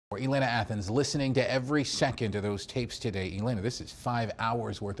Elena Athens listening to every second of those tapes today. Elena, this is 5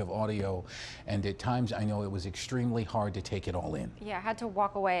 hours worth of audio, and at times I know it was extremely hard to take it all in. Yeah, I had to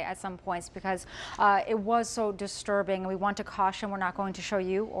walk away at some points because it was so disturbing. We want to caution we're not going to show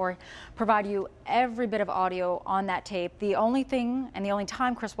you or provide you every bit of audio on that tape. The only thing and the only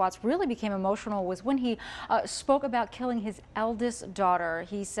time Chris Watts really became emotional was when he spoke about killing his eldest daughter.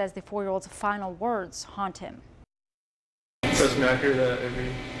 He says the 4-year-old's final words haunt him. Trust me, I hear that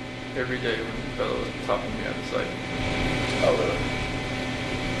every day when Bella was talking to me. I was like, oh, really?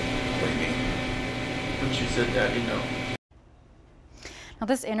 What do you mean? When she said, Daddy, no. Now,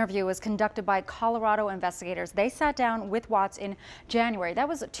 this interview was conducted by Colorado investigators. They sat down with Watts in January. That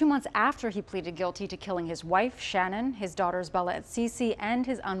was 2 months after he pleaded guilty to killing his wife, Shannon, his daughters, Bella and Cece, and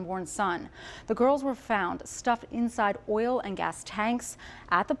his unborn son. The girls were found stuffed inside oil and gas tanks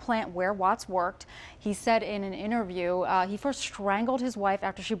at the plant where Watts worked. He said in an interview he first strangled his wife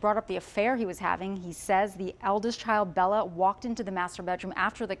after she brought up the affair he was having. He says the eldest child, Bella, walked into the master bedroom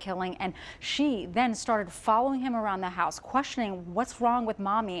after the killing, and she then started following him around the house, questioning what's wrong with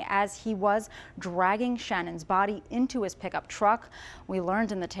Mommy as he was dragging Shannon's body into his pickup truck. We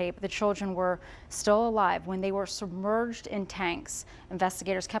learned in the tape the children were still alive when they were submerged in tanks.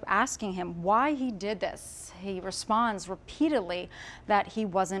 Investigators kept asking him why he did this. He responds repeatedly that he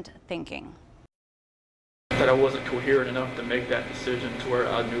wasn't thinking. That I wasn't coherent enough to make that decision to where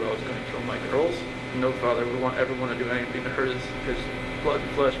I knew I was going to kill my girls. No father would ever want to do anything to hurt his blood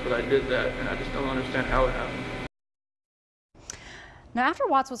and flesh, but I did that, and I just don't understand how it happened. Now, after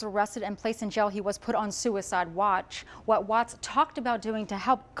Watts was arrested and placed in jail, he was put on suicide watch. What Watts talked about doing to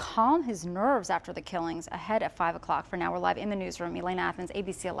help calm his nerves after the killings ahead at 5 o'clock. For now, we're live in the newsroom. Elena Athens,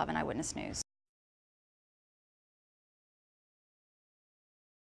 ABC 11 Eyewitness News.